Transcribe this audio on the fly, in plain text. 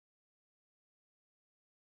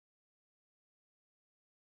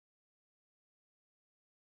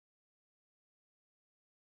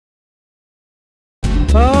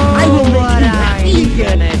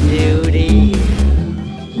gonna do these.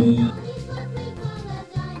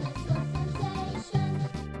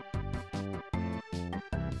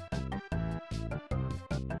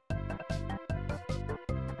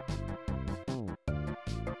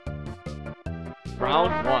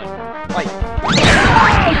 Round 1. Fight!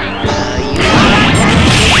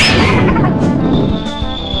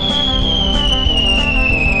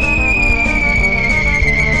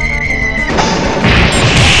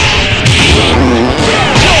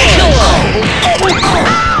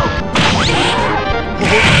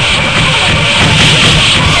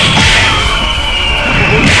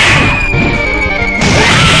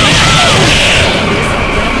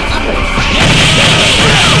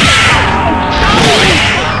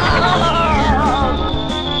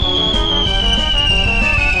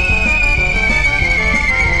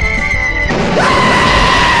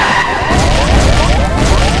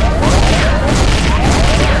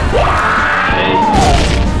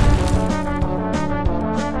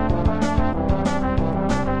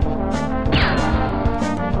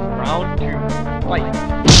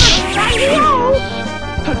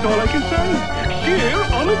 That's all I can say. Here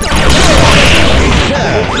on the top.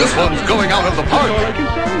 This one's going out of the park. That's all I can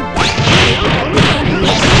say. Here on the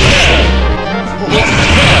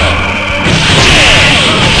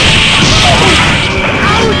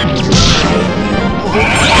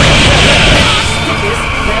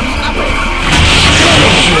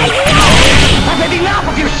I've had enough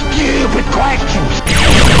of your stupid questions.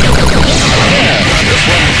 This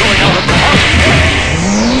one's going out of the park.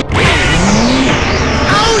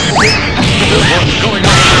 This one's going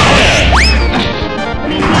out of the park.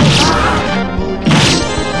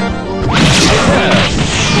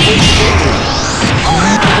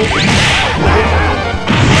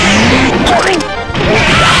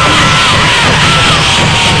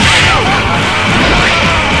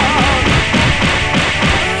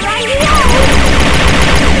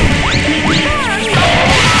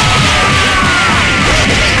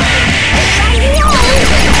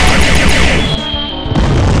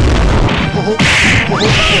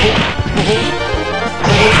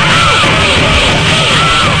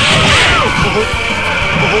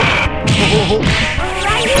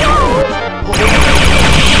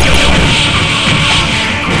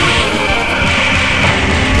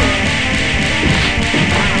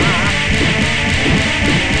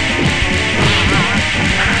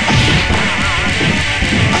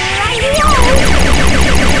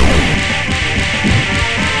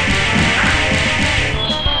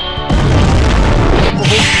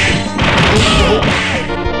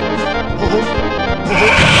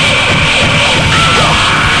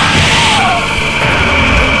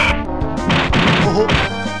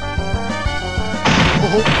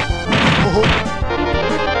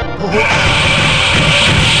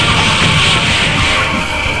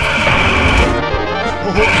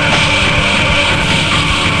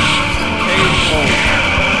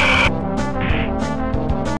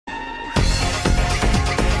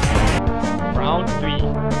 Round 3.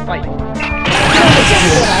 Fight!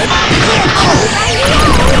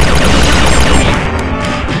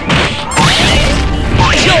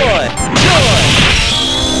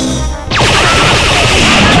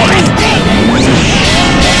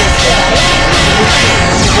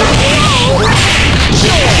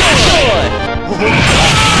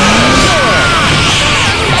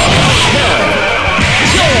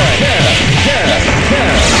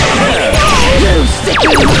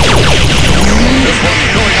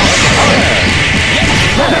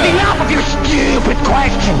 I've had enough of your stupid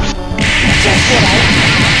questions.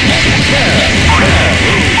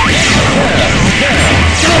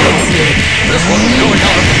 This one's going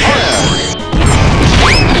out of the park.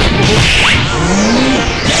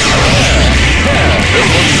 This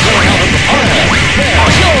one's going out of the park.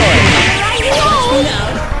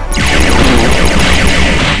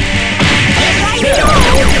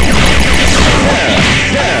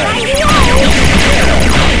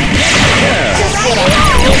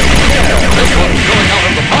 This one's going out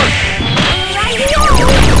of the park.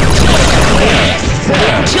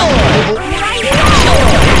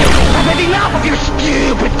 I've had enough of your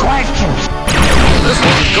stupid questions. This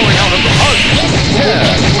one's going out of the park.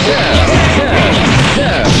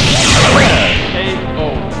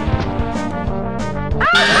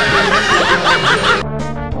 KO.